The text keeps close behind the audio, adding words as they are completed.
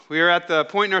We are at the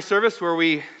point in our service where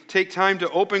we take time to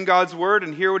open God's Word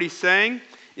and hear what He's saying.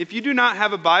 If you do not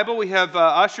have a Bible, we have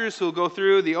ushers who will go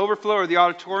through the overflow or the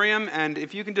auditorium, and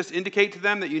if you can just indicate to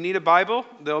them that you need a Bible,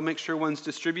 they'll make sure one's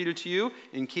distributed to you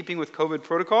in keeping with COVID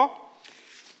protocol.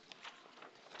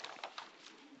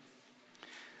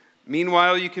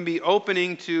 Meanwhile, you can be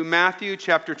opening to Matthew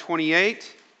chapter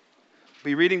 28. We'll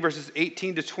be reading verses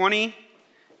 18 to 20.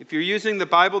 If you're using the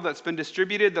Bible that's been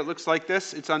distributed that looks like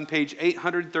this, it's on page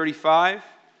 835.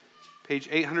 Page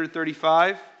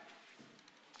 835.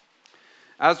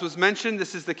 As was mentioned,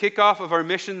 this is the kickoff of our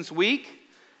missions week.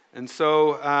 And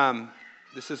so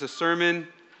this is a sermon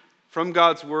from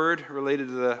God's Word related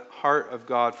to the heart of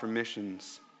God for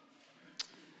missions.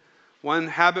 One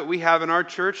habit we have in our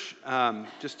church,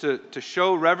 just to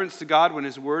show reverence to God when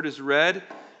His Word is read,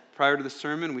 prior to the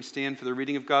sermon, we stand for the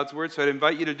reading of God's Word. So I'd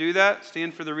invite you to do that.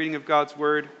 Stand for the reading of God's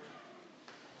Word.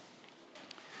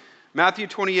 Matthew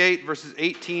 28, verses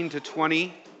 18 to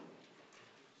 20.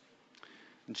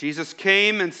 Jesus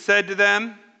came and said to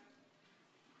them,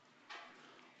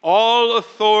 "All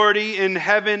authority in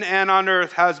heaven and on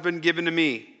earth has been given to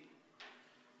me.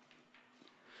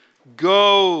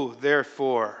 Go,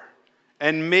 therefore,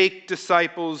 and make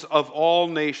disciples of all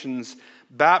nations,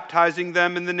 baptizing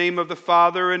them in the name of the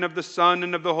Father and of the Son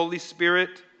and of the Holy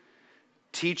Spirit,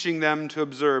 teaching them to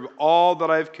observe all that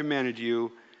I have commanded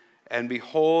you. And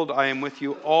behold, I am with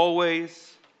you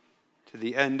always to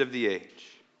the end of the age."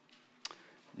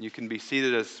 You can be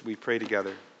seated as we pray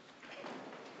together.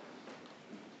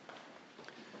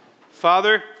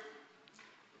 Father,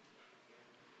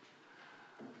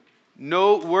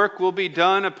 no work will be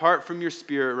done apart from your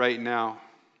Spirit right now.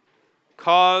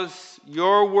 Cause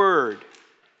your word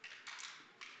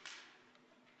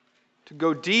to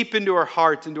go deep into our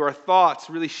hearts, into our thoughts,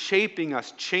 really shaping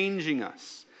us, changing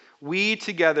us. We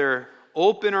together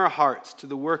open our hearts to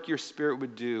the work your Spirit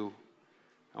would do,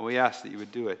 and we ask that you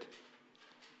would do it.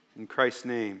 In Christ's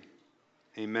name,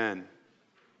 amen.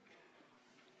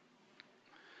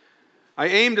 I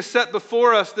aim to set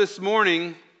before us this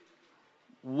morning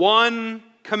one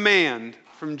command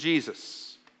from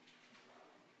Jesus.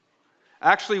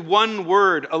 Actually, one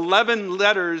word, 11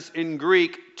 letters in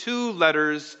Greek, 2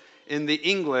 letters in the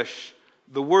English,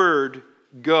 the word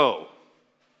go.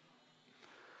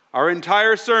 Our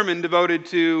entire sermon devoted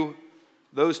to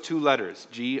those 2 letters,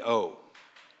 G-O.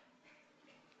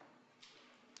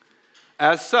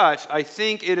 As such, I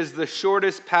think it is the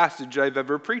shortest passage I've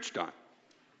ever preached on.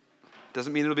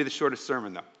 Doesn't mean it'll be the shortest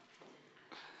sermon, though.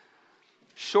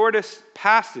 Shortest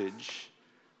passage,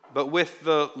 but with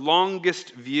the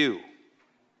longest view.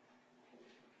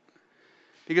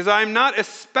 Because I'm not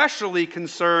especially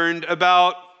concerned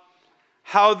about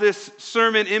how this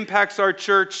sermon impacts our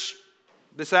church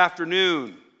this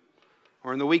afternoon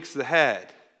or in the weeks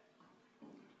ahead.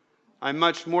 I'm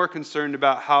much more concerned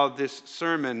about how this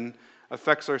sermon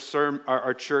affects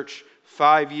our church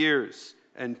 5 years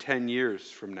and 10 years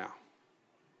from now.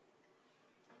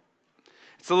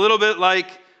 It's a little bit like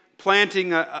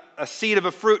planting a seed of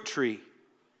a fruit tree.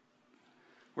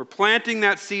 We're planting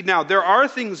that seed now. There are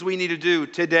things we need to do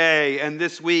today and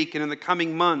this week and in the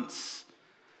coming months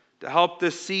to help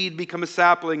this seed become a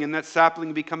sapling and that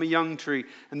sapling become a young tree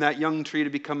and that young tree to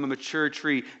become a mature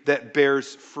tree that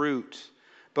bears fruit.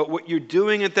 But what you're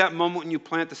doing at that moment when you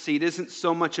plant the seed isn't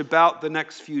so much about the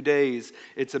next few days.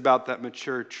 It's about that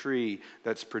mature tree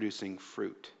that's producing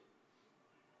fruit.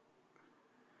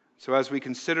 So as we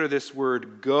consider this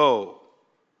word go,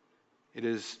 it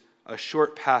is a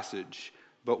short passage,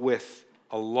 but with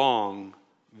a long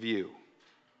view.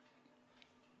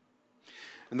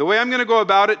 And the way I'm going to go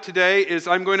about it today is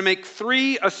I'm going to make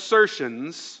 3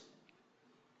 assertions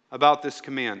about this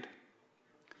command.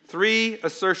 3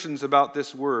 assertions about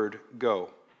this word, go.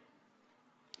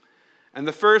 And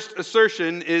the first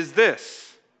assertion is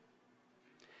this: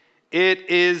 it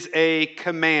is a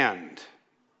command.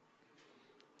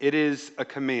 It is a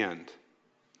command.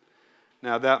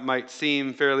 Now, that might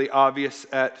seem fairly obvious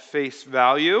at face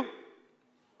value,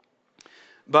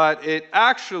 but it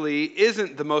actually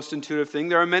isn't the most intuitive thing.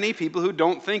 There are many people who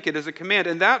don't think it is a command,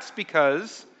 and that's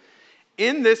because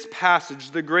in this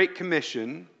passage, the Great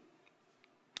Commission,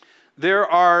 there's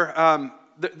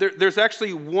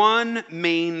actually one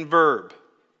main verb.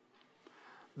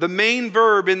 The main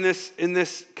verb in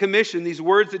this commission, these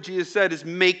words that Jesus said, is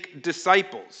make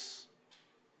disciples.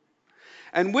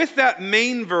 And with that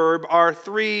main verb are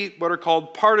 3 what are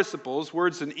called participles.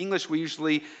 Words in English we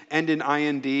usually end in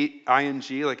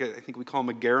ing, like I think we call them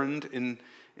a gerund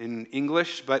in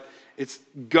English, but it's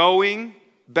going,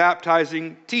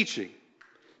 baptizing, teaching.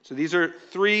 So these are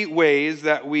three ways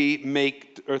that we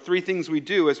make, or three things we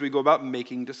do as we go about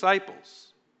making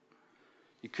disciples.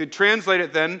 You could translate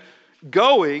it then,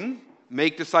 going,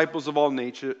 make disciples of all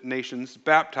nations,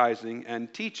 baptizing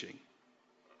and teaching.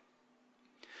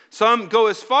 Some go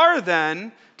as far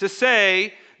then to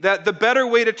say that the better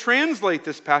way to translate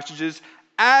this passage is,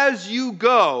 as you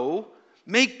go,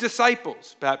 make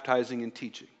disciples, baptizing and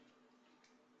teaching.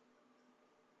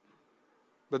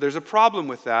 But there's a problem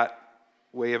with that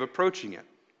way of approaching it.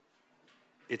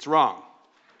 It's wrong.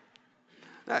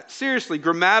 Seriously,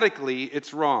 grammatically,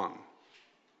 it's wrong.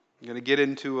 I'm going to get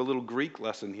into a little Greek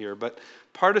lesson here, but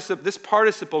this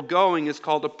participle going is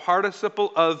called a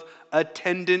participle of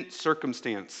attendant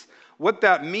circumstance. What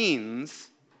that means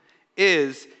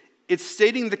is it's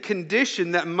stating the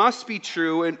condition that must be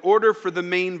true in order for the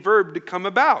main verb to come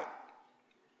about.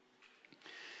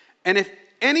 And if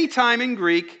any time in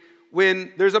Greek,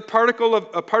 when there's a participle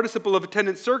of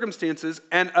attendant circumstances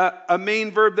and a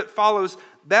main verb that follows,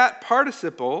 that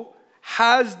participle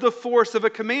has the force of a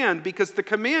command, because the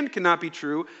command cannot be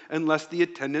true unless the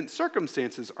attendant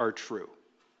circumstances are true.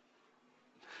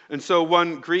 And so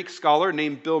one Greek scholar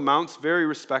named Bill Mounce, very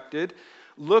respected,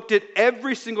 looked at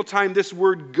every single time this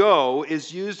word go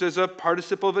is used as a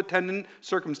participle of attendant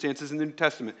circumstances in the New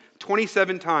Testament,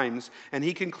 27 times, and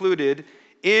he concluded,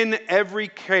 in every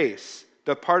case,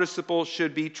 the participle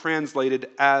should be translated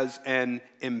as an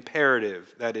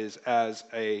imperative, that is, as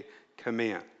a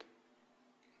command.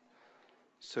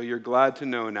 So you're glad to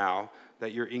know now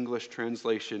that your English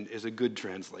translation is a good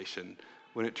translation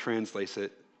when it translates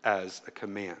it as a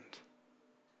command.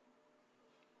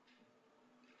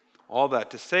 All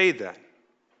that to say then,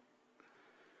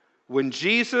 when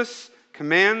Jesus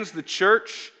commands the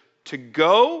church to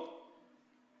go,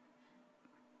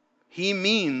 he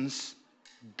means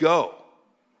go.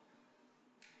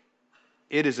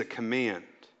 It is a command.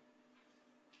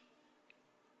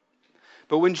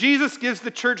 But when Jesus gives the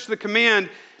church the command,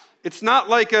 it's not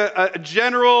like a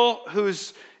general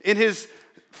who's in his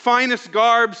finest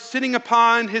garb, sitting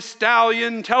upon his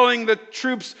stallion, telling the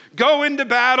troops, go into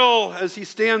battle, as he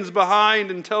stands behind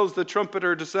and tells the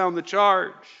trumpeter to sound the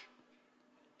charge.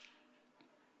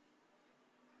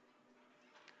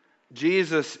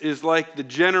 Jesus is like the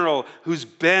general who's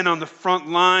been on the front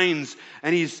lines,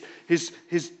 and his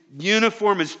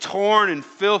uniform is torn and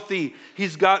filthy.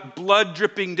 He's got blood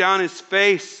dripping down his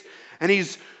face, and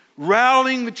he's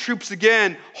rallying the troops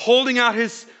again, holding out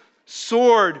his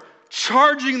sword,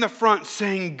 charging the front,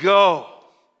 saying, go.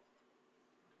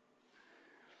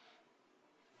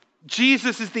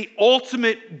 Jesus is the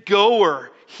ultimate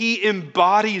goer. He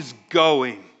embodies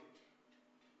going.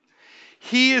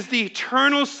 He is the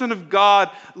eternal Son of God,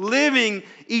 living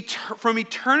from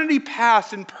eternity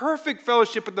past in perfect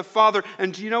fellowship with the Father.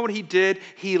 And do you know what he did?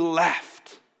 He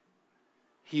left.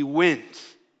 He went.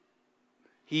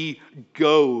 He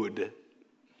goed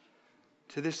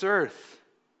to this earth,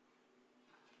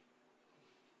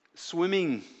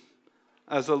 swimming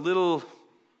as a little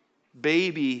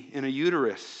baby in a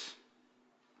uterus,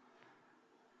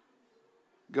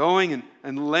 going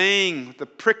and laying the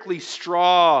prickly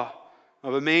straw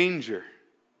of a manger.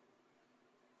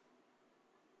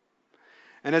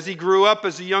 And as he grew up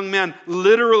as a young man,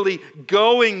 literally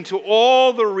going to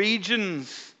all the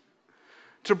regions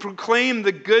to proclaim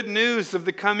the good news of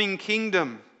the coming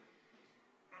kingdom.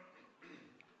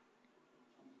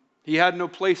 He had no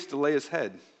place to lay his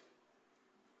head.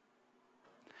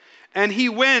 And he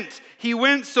went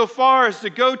so far as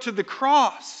to go to the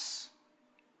cross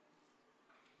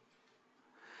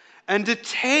and to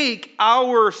take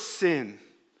our sin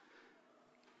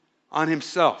on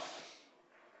himself,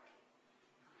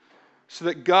 so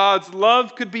that God's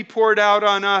love could be poured out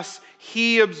on us.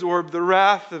 He absorbed the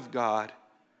wrath of God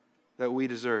that we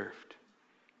deserved.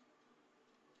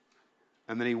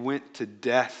 And then he went to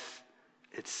death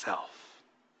itself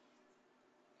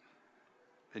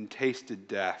and tasted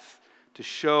death to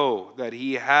show that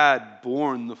he had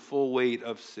borne the full weight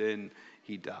of sin.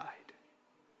 He died,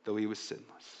 though he was sinless.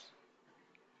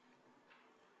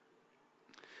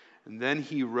 And then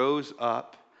he rose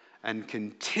up and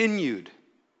continued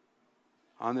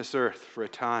on this earth for a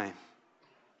time.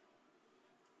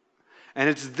 And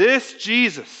it's this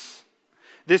Jesus,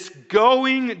 this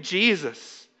going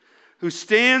Jesus, who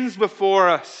stands before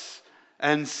us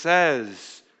and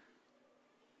says,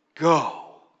 go.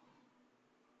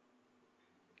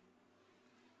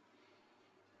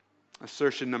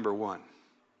 Assertion number one: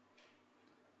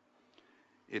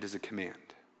 it is a command.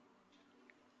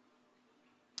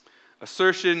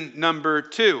 Assertion number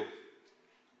two: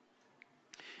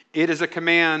 it is a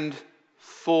command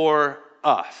for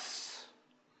us.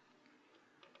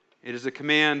 It is a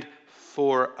command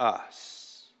for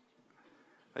us.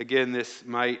 Again, this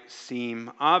might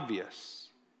seem obvious,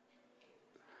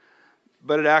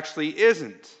 but it actually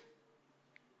isn't.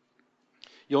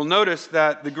 You'll notice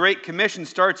that the Great Commission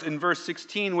starts in verse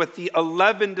 16 with the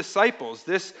 11 disciples.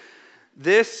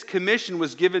 This commission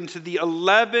was given to the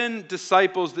 11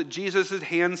 disciples that Jesus had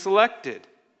hand-selected.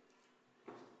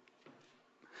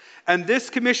 And this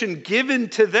commission given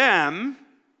to them,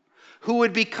 who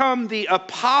would become the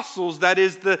apostles, that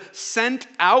is, the sent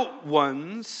out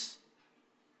ones,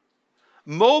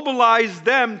 mobilized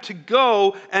them to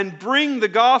go and bring the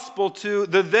gospel to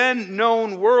the then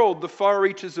known world, the far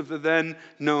reaches of the then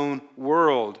known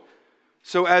world.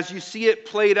 So as you see it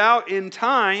played out in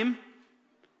time,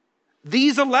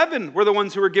 these 11 were the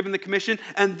ones who were given the commission,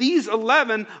 and these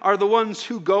 11 are the ones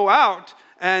who go out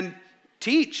and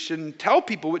teach and tell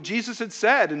people what Jesus had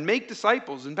said and make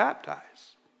disciples and baptize.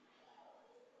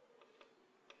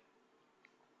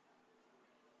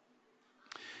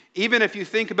 Even if you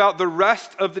think about the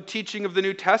rest of the teaching of the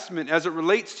New Testament as it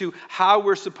relates to how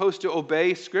we're supposed to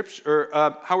obey Scripture,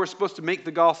 or how we're supposed to make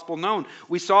the gospel known.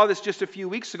 We saw this just a few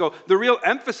weeks ago. The real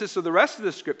emphasis of the rest of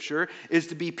the Scripture is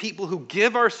to be people who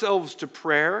give ourselves to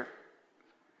prayer,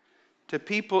 to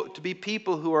be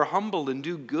people who are humble and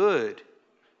do good,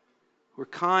 who are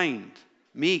kind,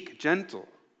 meek, gentle.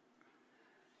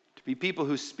 To be people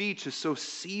whose speech is so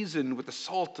seasoned with the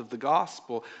salt of the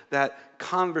gospel that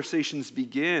conversations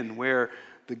begin where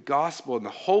the gospel and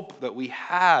the hope that we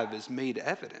have is made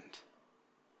evident.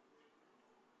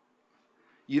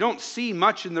 You don't see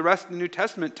much in the rest of the New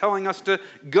Testament telling us to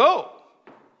go.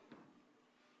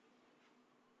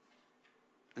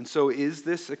 And so is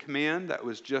this a command that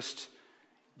was just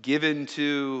given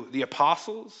to the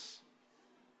apostles?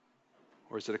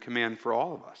 Or is it a command for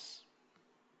all of us?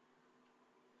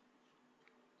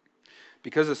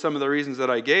 Because of some of the reasons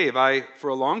that I gave, I, for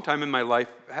a long time in my life,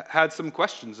 had some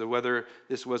questions of whether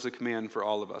this was a command for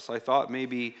all of us. I thought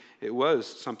maybe it was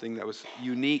something that was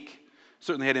unique,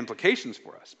 certainly had implications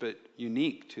for us, but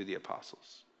unique to the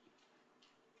apostles.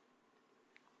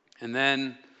 And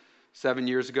then, 7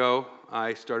 years ago,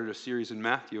 I started a series in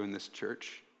Matthew in this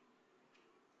church.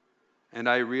 And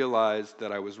I realized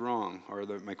that I was wrong, or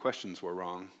that my questions were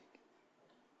wrong.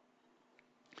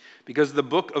 Because the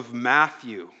book of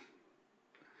Matthew,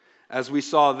 as we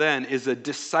saw then, is a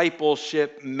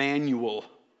discipleship manual.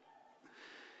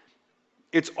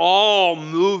 It's all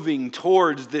moving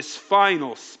towards this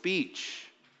final speech.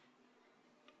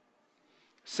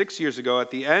 6 years ago,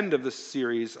 at the end of the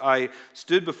series, I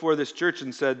stood before this church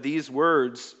and said these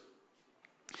words.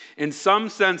 In some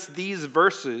sense, these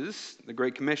verses, the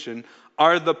Great Commission,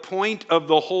 are the point of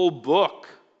the whole book.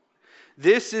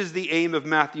 This is the aim of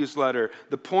Matthew's letter,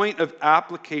 the point of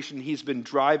application he's been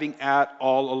driving at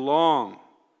all along.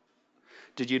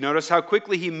 Did you notice how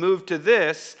quickly he moved to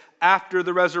this after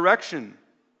the resurrection?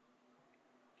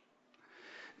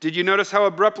 Did you notice how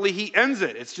abruptly he ends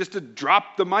it? It's just a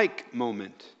drop the mic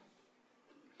moment.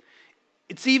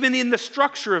 It's even in the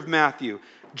structure of Matthew.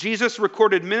 Jesus'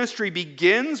 recorded ministry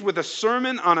begins with a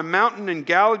sermon on a mountain in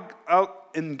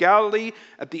Galilee,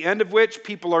 at the end of which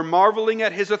people are marveling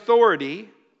at his authority.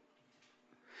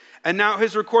 And now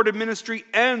his recorded ministry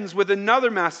ends with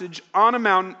another message on a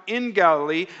mountain in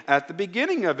Galilee. At the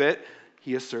beginning of it,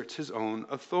 he asserts his own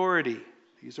authority.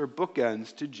 These are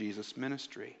bookends to Jesus'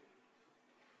 ministry.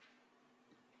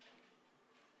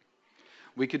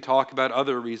 We could talk about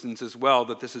other reasons as well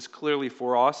that this is clearly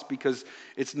for us, because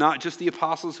it's not just the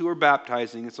apostles who are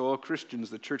baptizing, it's all Christians,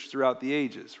 the church throughout the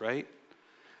ages, right?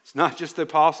 It's not just the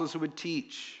apostles who would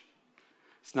teach.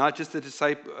 It's not just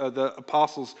the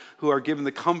apostles who are given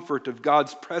the comfort of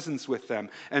God's presence with them.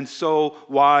 And so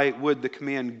why would the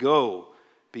command go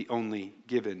be only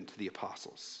given to the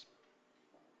apostles?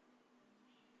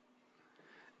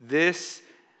 This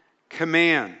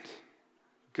command,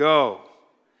 go,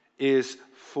 is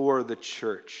for the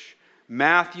church.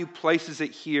 Matthew places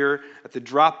it here at the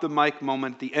drop the mic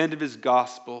moment, at the end of his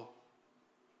gospel,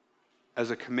 as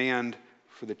a command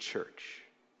for the church.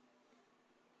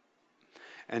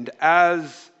 And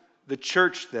as the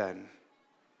church then,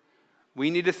 we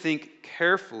need to think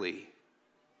carefully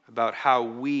about how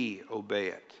we obey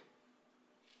it.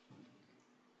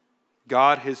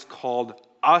 God has called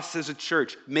us as a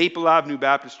church, Maple Avenue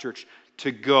Baptist Church,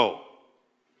 to go.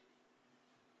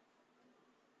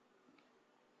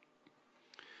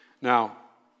 Now,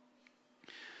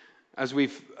 as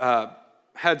we've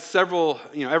had several,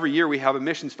 every year we have a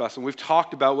missions festival. We've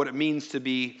talked about what it means to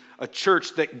be a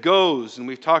church that goes, and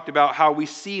we've talked about how we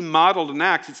see modeled in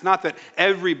Acts. It's not that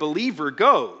every believer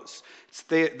goes.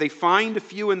 They find a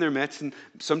few in their midst, and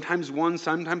sometimes one,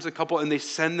 sometimes a couple, and they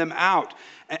send them out.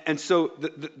 And so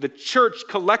the church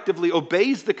collectively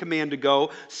obeys the command to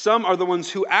go. Some are the ones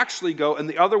who actually go, and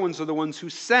the other ones are the ones who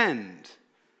send.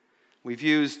 We've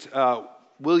used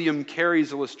William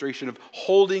Carey's illustration of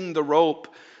holding the rope.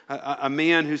 A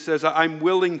man who says, I'm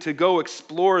willing to go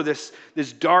explore this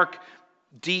dark,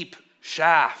 deep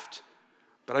shaft,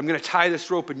 but I'm going to tie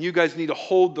this rope, and you guys need to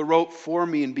hold the rope for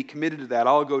me and be committed to that.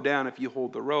 I'll go down if you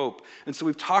hold the rope. And so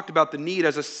we've talked about the need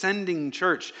as a sending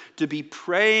church to be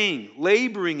praying,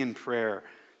 laboring in prayer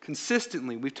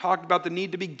consistently. We've talked about the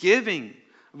need to be giving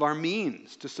of our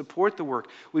means to support the work.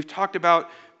 We've talked about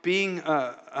being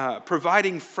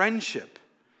providing friendship,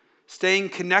 staying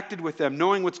connected with them,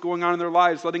 knowing what's going on in their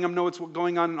lives, letting them know what's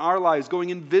going on in our lives,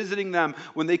 going and visiting them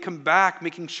when they come back,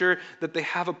 making sure that they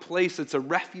have a place that's a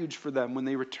refuge for them when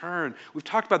they return. We've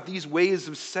talked about these ways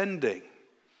of sending.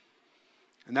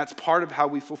 And that's part of how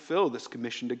we fulfill this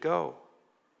commission to go.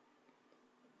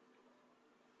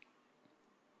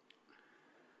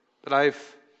 But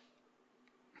I've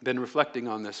been reflecting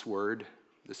on this word,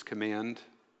 this command,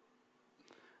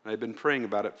 and I've been praying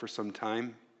about it for some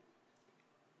time.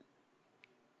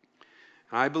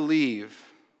 I believe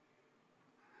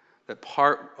that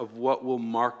part of what will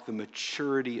mark the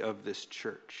maturity of this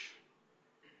church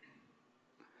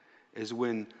is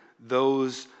when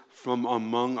those from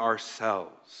among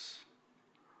ourselves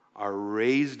are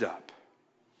raised up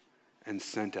and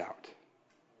sent out.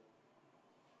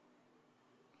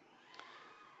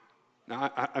 Now,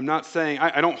 I'm not saying,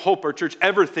 I don't hope our church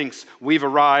ever thinks we've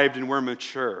arrived and we're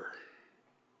mature.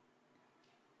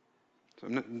 So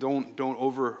don't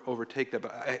overtake that,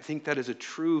 but I think that is a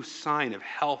true sign of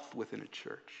health within a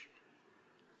church.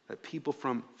 That people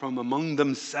from among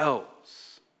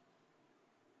themselves.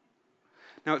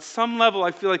 Now, at some level, I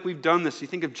feel like we've done this. You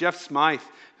think of Jeff Smythe,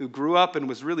 who grew up and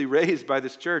was really raised by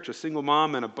this church, a single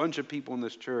mom and a bunch of people in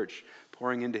this church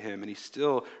pouring into him, and he's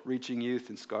still reaching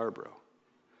youth in Scarborough.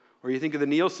 Or you think of the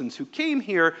Nielsens, who came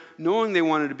here knowing they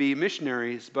wanted to be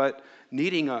missionaries, but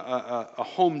needing a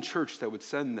home church that would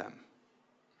send them.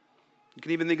 You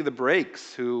can even think of the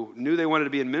Breaks, who knew they wanted to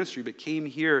be in ministry, but came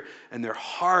here and their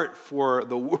heart for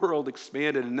the world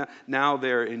expanded, and now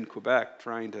they're in Quebec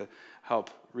trying to help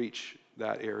reach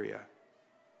that area.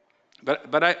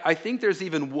 But I think there's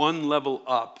even one level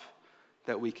up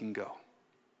that we can go.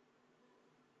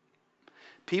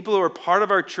 People who are part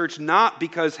of our church, not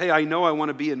because, hey, I know I want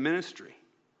to be in ministry,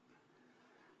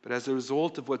 but as a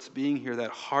result of what's being here,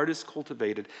 that heart is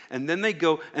cultivated, and then they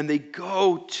go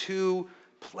to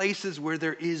places where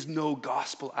there is no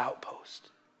gospel outpost.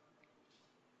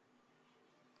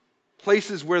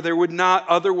 Places where there would not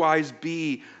otherwise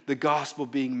be the gospel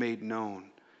being made known.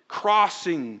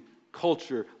 Crossing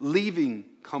culture, leaving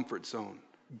comfort zone,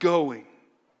 going.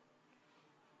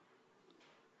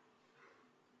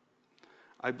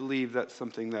 I believe that's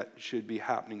something that should be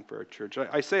happening for our church.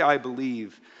 I say I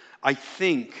believe. I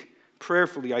think,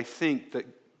 prayerfully, I think that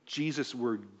Jesus'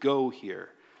 word go here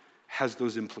has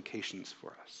those implications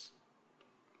for us.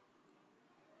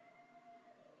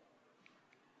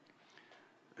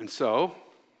 And so,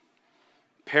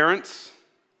 parents,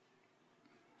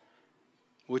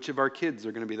 which of our kids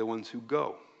are going to be the ones who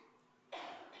go?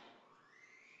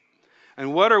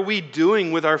 And what are we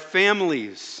doing with our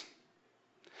families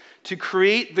to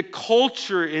create the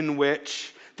culture in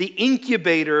which the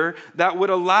incubator that would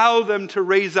allow them to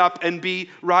rise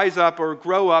up or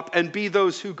grow up and be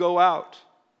those who go out?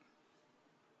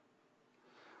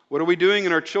 What are we doing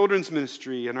in our children's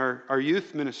ministry and our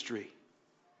youth ministry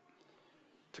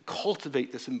to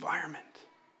cultivate this environment?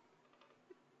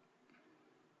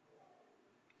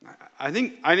 I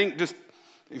think just,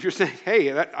 if you're saying,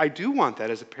 hey, I do want that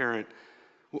as a parent,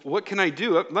 what can I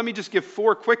do? Let me just give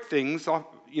 4 quick things.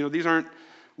 These aren't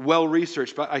well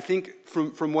researched, but I think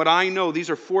from what I know, these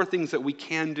are 4 things that we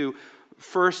can do.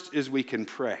 First is we can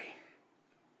pray.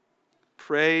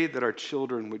 Pray that our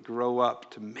children would grow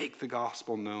up to make the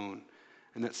gospel known,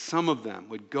 and that some of them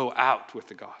would go out with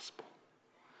the gospel.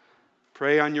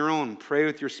 Pray on your own. Pray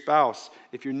with your spouse.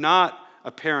 If you're not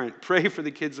a parent, pray for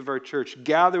the kids of our church.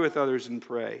 Gather with others and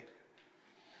pray.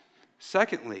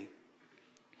 Secondly,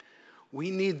 we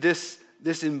need this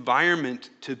environment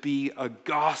to be a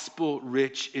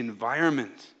gospel-rich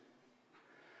environment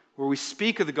where we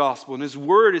speak of the gospel and His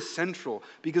word is central,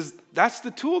 because that's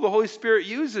the tool the Holy Spirit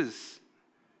uses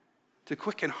to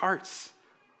quicken hearts.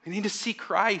 We need to see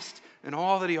Christ and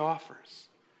all that He offers.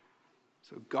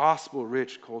 So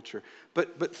gospel-rich culture.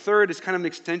 But third is kind of an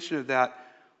extension of that.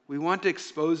 We want to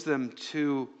expose them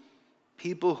to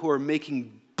people who are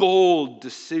making bold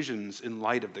decisions in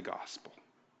light of the gospel.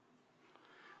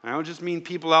 And I don't just mean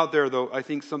people out there, though. I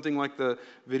think something like the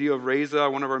video of Reza,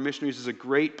 one of our missionaries, is a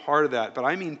great part of that. But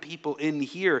I mean people in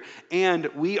here. And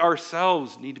we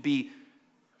ourselves need to be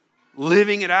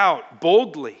living it out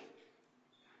boldly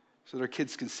so that our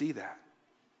kids can see that.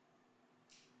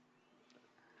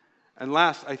 And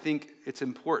last, I think it's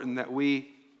important that we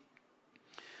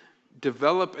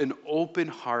develop an open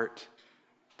heart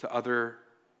to other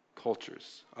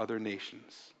cultures, other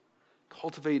nations.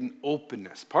 Cultivate an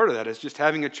openness. Part of that is just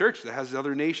having a church that has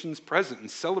other nations present and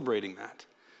celebrating that.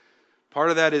 Part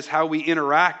of that is how we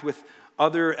interact with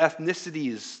other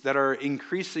ethnicities that are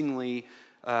increasingly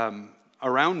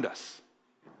around us.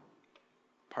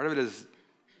 Part of it is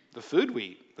the food we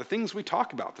eat, the things we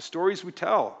talk about, the stories we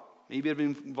tell. Maybe it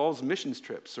involves missions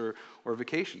trips or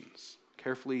vacations,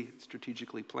 carefully,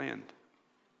 strategically planned.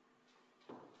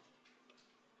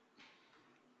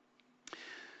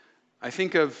 I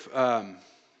think of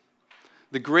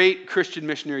the great Christian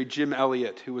missionary Jim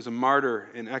Elliot, who was a martyr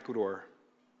in Ecuador.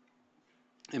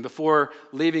 And before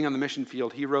leaving on the mission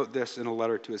field, he wrote this in a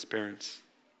letter to his parents.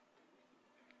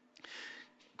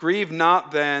 "Grieve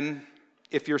not then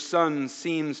if your son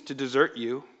seems to desert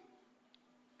you,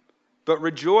 but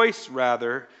rejoice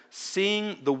rather,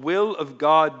 seeing the will of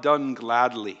God done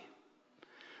gladly."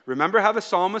 Remember how the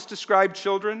psalmist described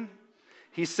children?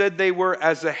 He said they were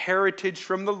as a heritage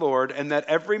from the Lord, and that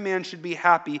every man should be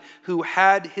happy who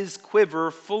had his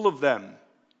quiver full of them.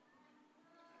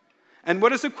 And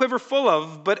what is a quiver full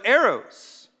of but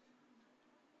arrows?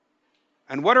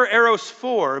 And what are arrows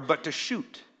for but to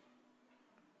shoot?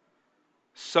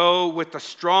 So with the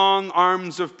strong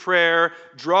arms of prayer,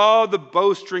 draw the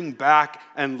bowstring back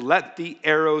and let the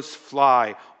arrows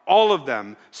fly, all of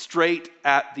them straight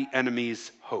at the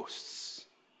enemy's hosts.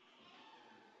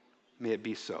 May it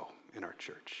be so in our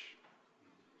church.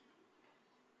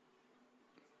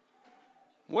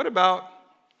 What about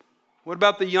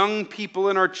the young people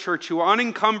in our church who are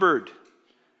unencumbered?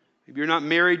 Maybe you're not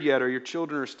married yet or your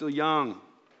children are still young.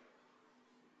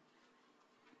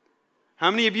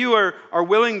 How many of you are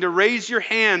willing to raise your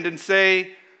hand and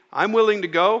say, "I'm willing to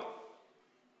go"?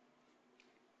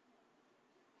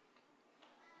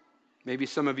 Maybe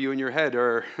some of you in your head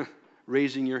are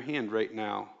raising your hand right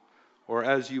now. Or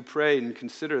as you pray and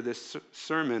consider this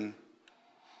sermon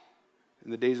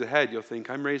in the days ahead, you'll think,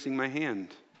 "I'm raising my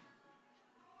hand."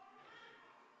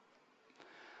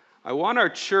 I want our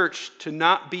church to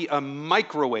not be a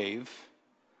microwave,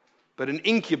 but an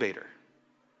incubator.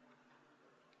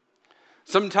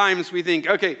 Sometimes we think,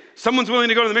 okay, someone's willing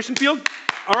to go to the mission field?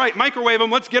 All right, microwave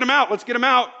them. Let's get them out. Let's get them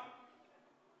out.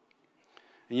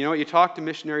 And you know what? You talk to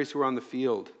missionaries who are on the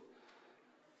field,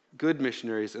 good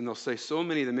missionaries, and they'll say so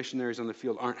many of the missionaries on the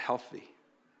field aren't healthy,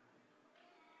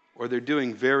 or they're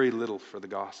doing very little for the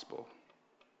gospel.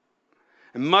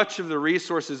 And much of the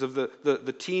resources of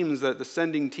the teams, the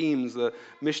sending teams, the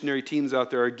missionary teams out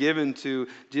there are given to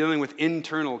dealing with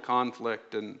internal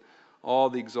conflict and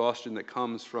all the exhaustion that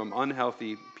comes from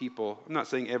unhealthy people. I'm not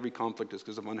saying every conflict is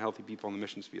because of unhealthy people on the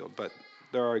missions field, but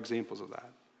there are examples of that.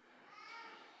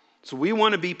 So we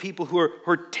want to be people who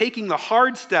are taking the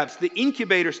hard steps, the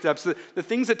incubator steps, the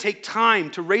things that take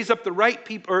time to raise up the right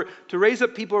people, or to raise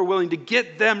up people who are willing to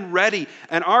get them ready.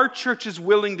 And our church is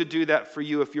willing to do that for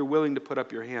you if you're willing to put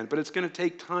up your hand. But it's going to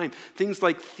take time. Things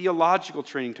like theological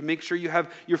training to make sure you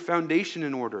have your foundation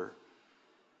in order.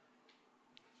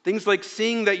 Things like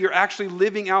seeing that you're actually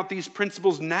living out these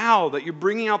principles now, that you're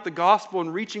bringing out the gospel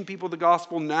and reaching people with the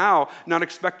gospel now, not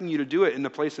expecting you to do it in a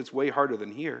place that's way harder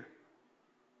than here.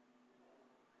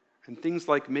 And things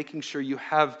like making sure you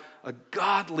have a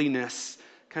godliness,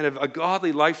 kind of a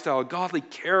godly lifestyle, a godly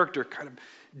character, kind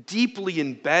of deeply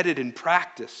embedded in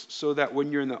practice, so that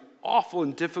when you're in the awful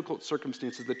and difficult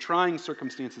circumstances, the trying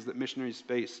circumstances that missionaries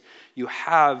face, you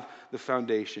have the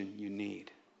foundation you need.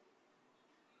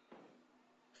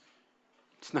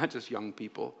 It's not just young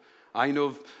people. I know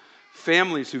of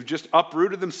families who've just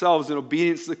uprooted themselves in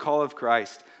obedience to the call of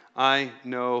Christ. I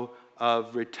know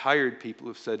of retired people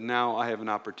who've said, now I have an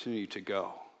opportunity to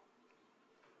go.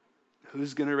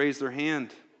 Who's going to raise their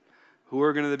hand? Who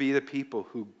are going to be the people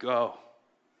who go?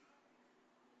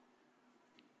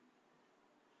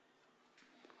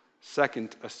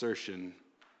 Second assertion,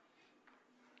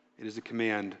 it is a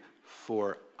command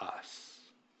for us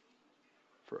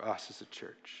as a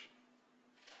church.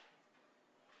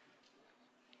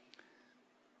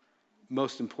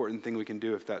 Most important thing we can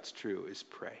do if that's true is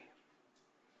pray.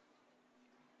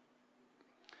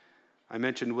 I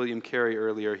mentioned William Carey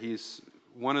earlier. He's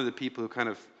one of the people who kind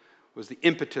of was the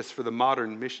impetus for the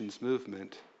modern missions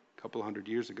movement a couple hundred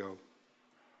years ago.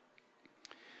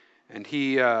 And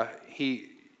he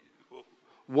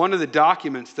one of the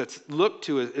documents that's looked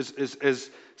to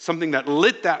as something that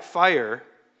lit that fire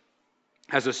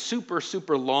has a super,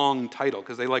 super long title,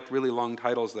 because they liked really long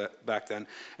titles back then.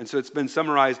 And so it's been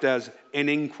summarized as an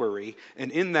inquiry.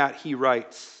 And in that he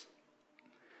writes,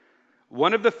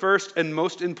 "One of the first and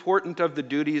most important of the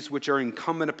duties which are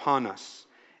incumbent upon us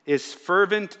is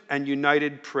fervent and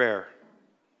united prayer.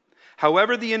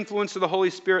 However the influence of the Holy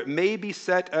Spirit may be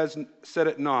set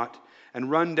at naught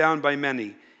and run down by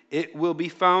many, it will be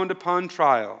found upon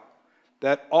trial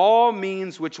that all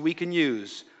means which we can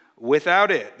use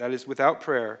without it, that is, without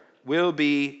prayer, will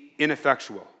be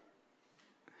ineffectual.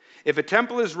 If a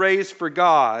temple is raised for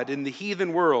God in the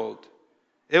heathen world,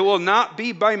 it will not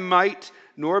be by might,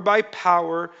 nor by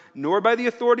power, nor by the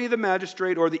authority of the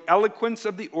magistrate, or the eloquence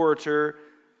of the orator,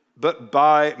 but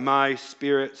by my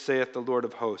Spirit, saith the Lord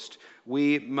of hosts.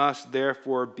 We must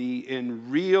therefore be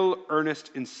in real earnest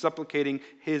in supplicating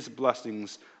his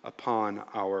blessings upon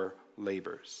our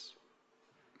labors."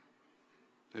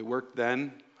 It worked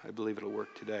then. I believe it'll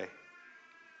work today.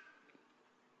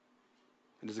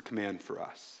 It is a command for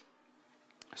us.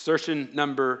 Assertion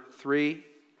number 3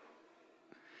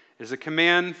 is a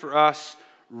command for us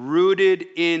rooted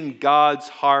in God's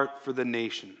heart for the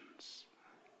nations.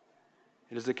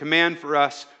 It is a command for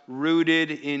us rooted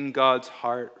in God's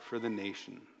heart for the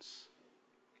nations.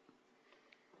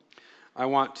 I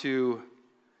want to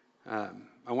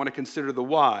consider the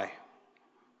why.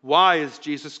 Why is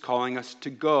Jesus calling us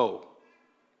to go?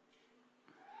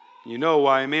 You know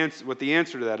why what the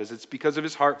answer to that is. It's because of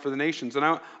his heart for the nations. And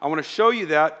I want to show you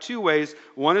that 2 ways.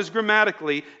 One is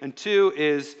grammatically, and 2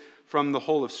 is from the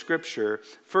whole of Scripture.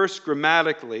 First,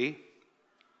 grammatically,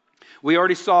 we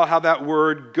already saw how that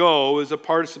word go is a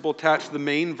participle attached to the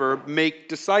main verb, make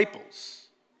disciples.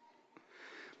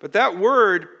 But that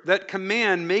word, that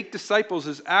command, make disciples,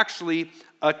 is actually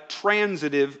a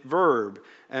transitive verb.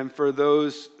 And for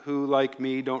those who, like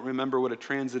me, don't remember what a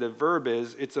transitive verb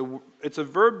is, it's a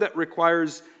verb that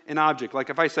requires an object. Like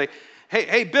if I say,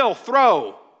 hey, Bill,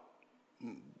 throw.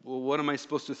 Well, what am I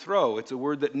supposed to throw? It's a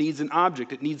word that needs an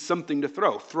object. It needs something to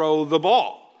throw. Throw the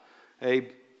ball.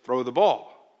 Hey, throw the ball.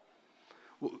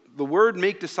 Well, the word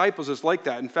make disciples is like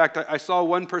that. In fact, I saw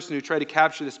one person who tried to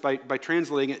capture this by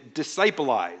translating it,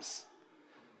 discipleize.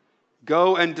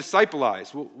 Go and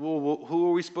discipleize. Well, who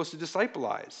are we supposed to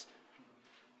discipleize?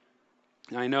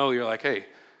 I know you're like, hey,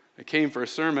 I came for a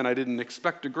sermon. I didn't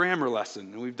expect a grammar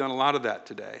lesson. And we've done a lot of that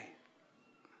today.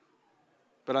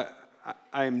 But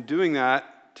I am doing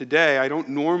that today. I don't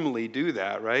normally do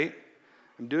that, right?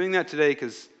 I'm doing that today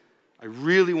because I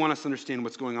really want us to understand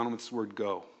what's going on with this word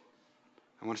go.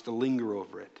 I want us to linger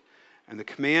over it. And the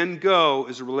command go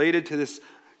is related to this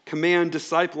command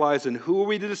discipleize. And who are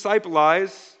we to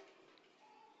discipleize?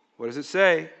 What does it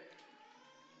say?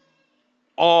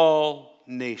 All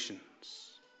nations.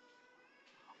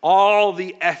 All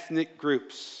the ethnic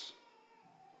groups.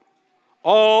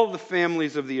 All the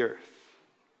families of the earth.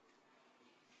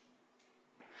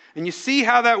 And you see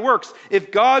how that works.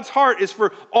 If God's heart is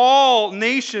for all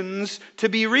nations to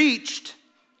be reached,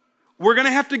 we're going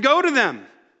to have to go to them.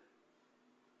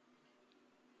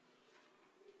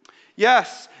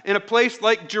 Yes, in a place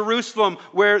like Jerusalem,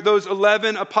 where those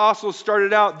 11 apostles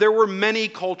started out, there were many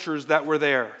cultures that were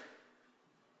there.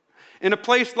 In a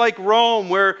place like Rome,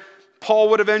 where Paul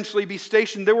would eventually be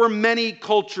stationed, there were many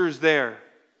cultures there.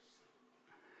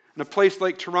 In a place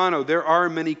like Toronto, there are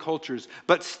many cultures.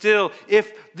 But still,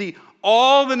 if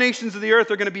all the nations of the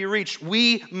earth are going to be reached,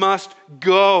 we must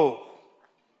go.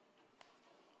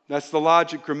 That's the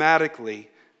logic grammatically.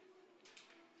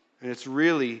 And it's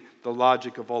really the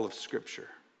logic of all of Scripture.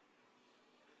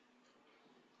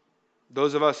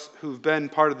 Those of us who've been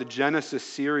part of the Genesis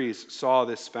series saw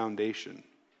this foundation.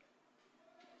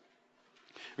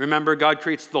 Remember, God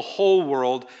creates the whole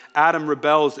world. Adam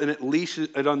rebels, and it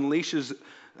unleashes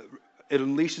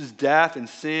death and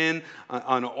sin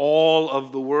on all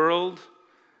of the world.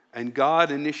 And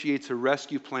God initiates a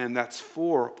rescue plan that's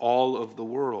for all of the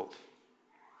world.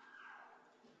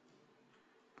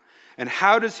 And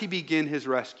how does he begin his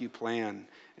rescue plan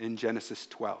in Genesis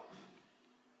 12?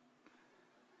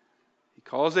 He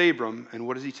calls Abram, and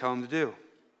what does he tell him to do?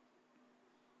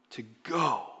 To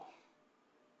go.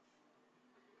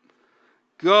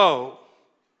 Go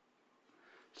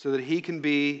so that he can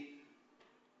be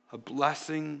a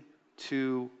blessing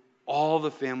to all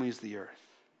the families of the earth.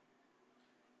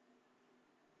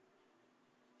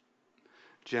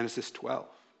 Genesis 12.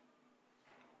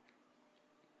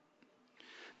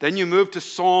 Then you move to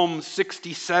Psalm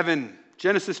 67.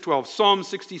 Genesis 12, Psalm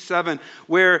 67,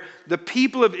 where the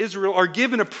people of Israel are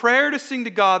given a prayer to sing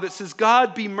to God that says,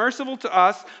 God, be merciful to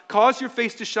us, cause your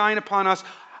face to shine upon us,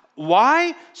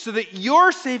 Why? So that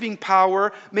your saving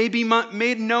power may be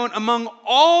made known among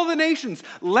all the nations.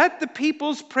 Let the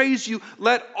peoples praise you.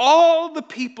 Let all the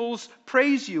peoples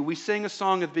praise you. We sang a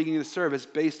song at the beginning of the service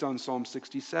based on Psalm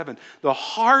 67. The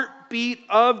heartbeat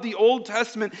of the Old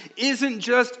Testament isn't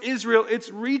just Israel. It's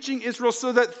reaching Israel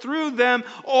so that through them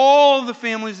all the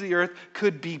families of the earth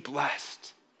could be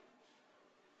blessed.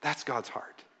 That's God's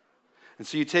heart. And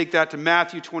so you take that to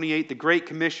Matthew 28, the Great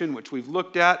Commission, which we've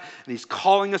looked at, and he's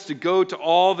calling us to go to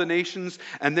all the nations.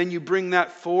 And then you bring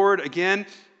that forward again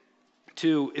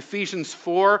to Ephesians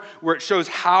 4, where it shows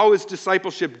how is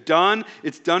discipleship done.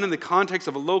 It's done in the context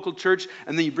of a local church.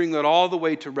 And then you bring that all the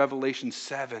way to Revelation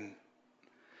 7,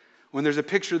 when there's a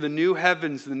picture of the new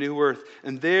heavens and the new earth.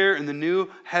 And there in the new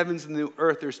heavens and the new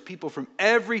earth, there's people from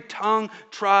every tongue,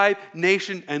 tribe,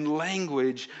 nation, and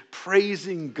language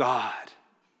praising God.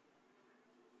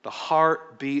 The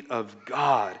heartbeat of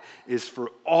God is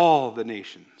for all the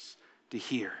nations to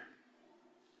hear.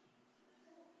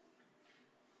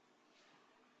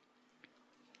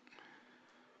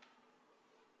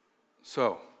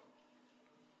 So,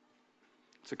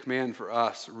 it's a command for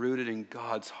us rooted in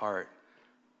God's heart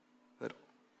that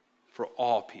for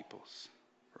all peoples,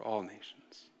 for all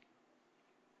nations.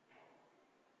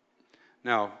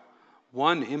 Now,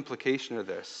 one implication of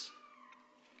this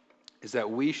is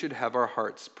that we should have our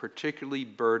hearts particularly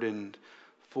burdened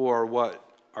for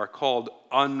what are called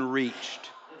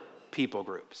unreached people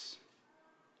groups.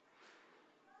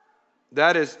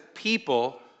 That is,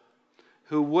 people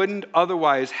who wouldn't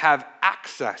otherwise have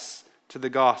access to the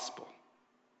gospel.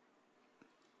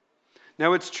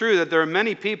 Now, it's true that there are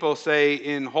many people, say,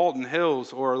 in Halton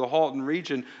Hills or the Halton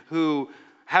region, who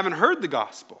haven't heard the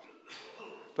gospel.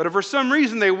 But if for some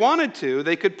reason they wanted to,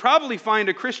 they could probably find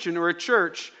a Christian or a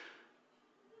church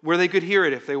where they could hear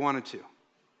it if they wanted to.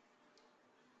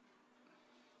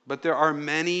 But there are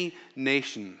many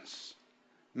nations,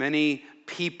 many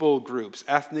people groups,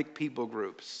 ethnic people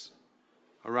groups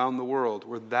around the world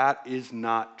where that is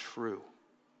not true.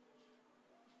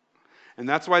 And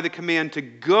that's why the command to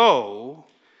go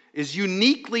is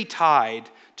uniquely tied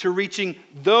to reaching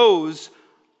those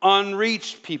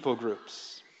unreached people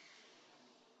groups.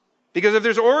 Because if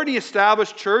there's already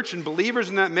established church and believers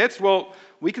in that midst, well,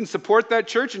 we can support that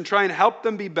church and try and help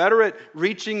them be better at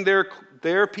reaching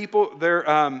their people,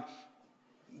 their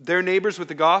neighbors with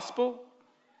the gospel.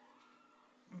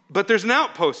 But there's an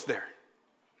outpost there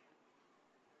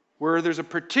where there's a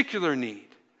particular need.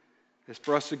 It's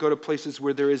for us to go to places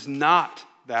where there is not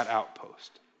that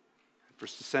outpost, for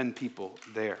us to send people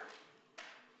there.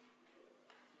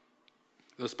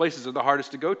 Those places are the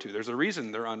hardest to go to. There's a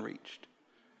reason they're unreached.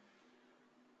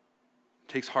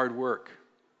 It takes hard work.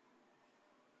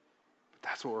 But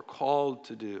that's what we're called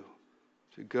to do,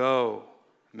 to go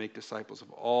and make disciples of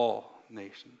all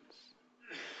nations.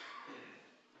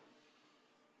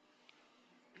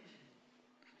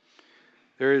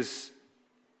 There's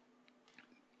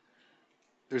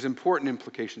important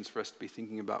implications for us to be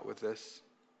thinking about with this.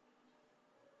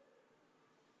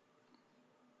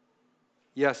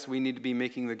 Yes, we need to be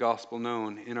making the gospel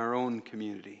known in our own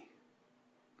community.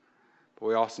 But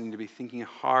we also need to be thinking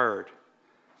hard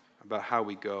about how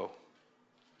we go.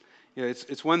 You know,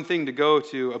 it's one thing to go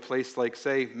to a place like,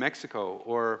 say, Mexico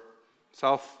or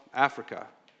South Africa.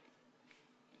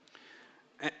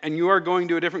 And you are going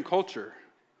to a different culture.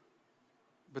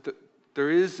 But there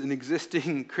is an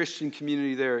existing Christian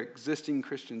community there, existing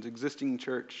Christians, existing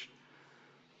church.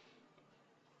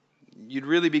 You'd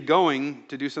really be going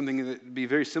to do something that would be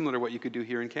very similar to what you could do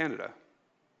here in Canada.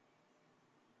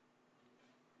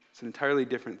 It's an entirely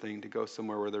different thing to go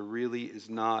somewhere where there really is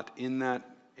not, in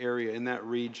that area, in that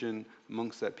region,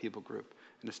 amongst that people group,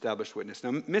 an established witness.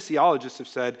 Now, missiologists have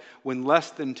said when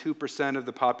less than 2% of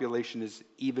the population is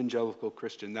evangelical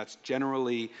Christian, that's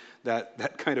generally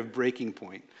that kind of breaking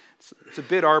point. It's a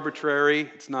bit arbitrary.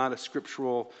 It's not a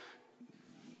scriptural,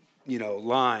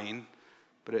 line,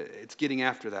 but it's getting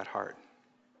after that heart.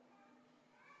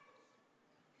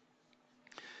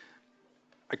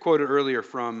 I quoted earlier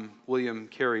from William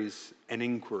Carey's An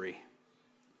Inquiry.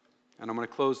 And I'm going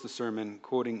to close the sermon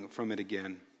quoting from it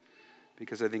again,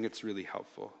 because I think it's really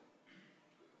helpful.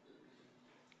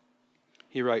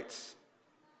 He writes,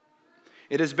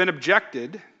 "It has been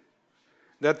objected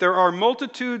that there are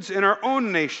multitudes in our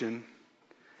own nation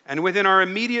and within our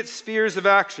immediate spheres of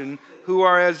action who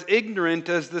are as ignorant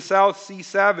as the South Sea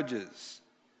savages,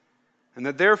 and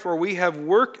that therefore we have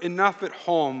work enough at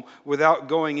home without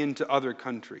going into other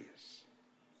countries.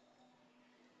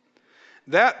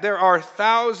 That there are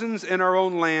thousands in our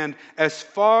own land as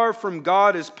far from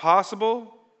God as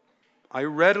possible, I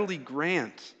readily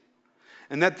grant.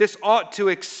 and that this ought to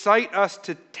excite us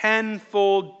to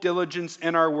tenfold diligence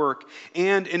in our work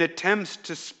and in attempts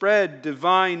to spread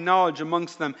divine knowledge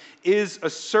amongst them is a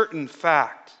certain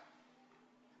fact.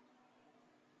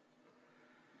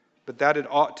 But that it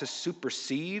ought to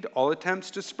supersede all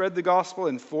attempts to spread the gospel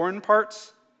in foreign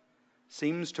parts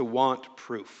seems to want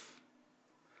proof.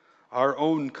 Our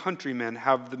own countrymen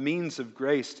have the means of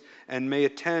grace and may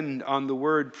attend on the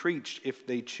word preached if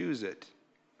they choose it.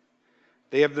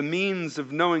 They have the means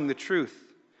of knowing the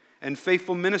truth, and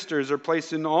faithful ministers are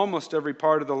placed in almost every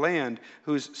part of the land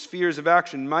whose spheres of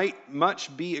action might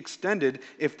much be extended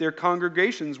if their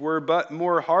congregations were but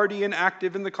more hardy and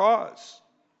active in the cause.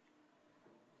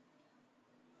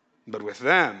 But with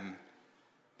them,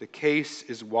 the case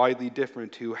is widely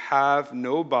different, who have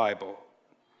no Bible,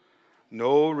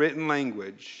 no written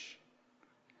language.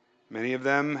 Many of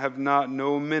them have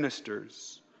no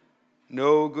ministers,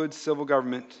 no good civil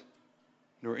government,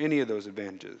 nor any of those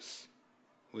advantages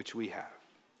which we have.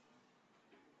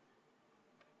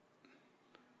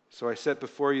 So I set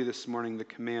before you this morning the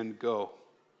command, go.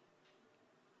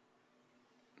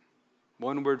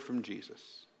 One word from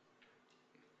Jesus.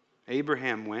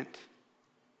 Abraham went.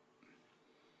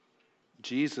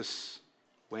 Jesus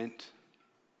went.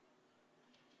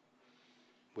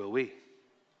 Will we?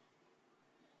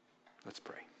 Let's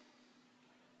pray.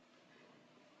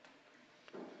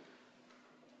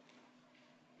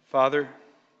 Father,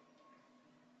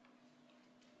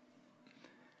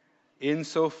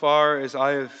 insofar as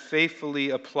I have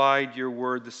faithfully applied your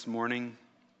word this morning,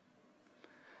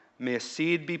 may a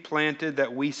seed be planted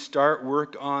that we start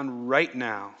work on right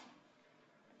now,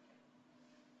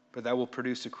 but that will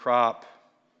produce a crop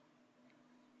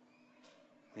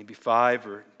maybe 5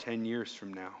 or 10 years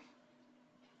from now.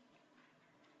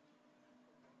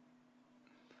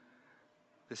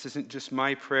 This isn't just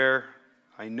my prayer.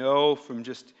 I know from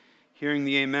just hearing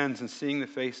the amens and seeing the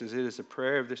faces, it is a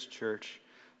prayer of this church.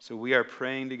 So we are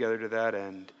praying together to that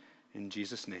end. In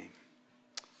Jesus' name,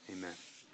 amen.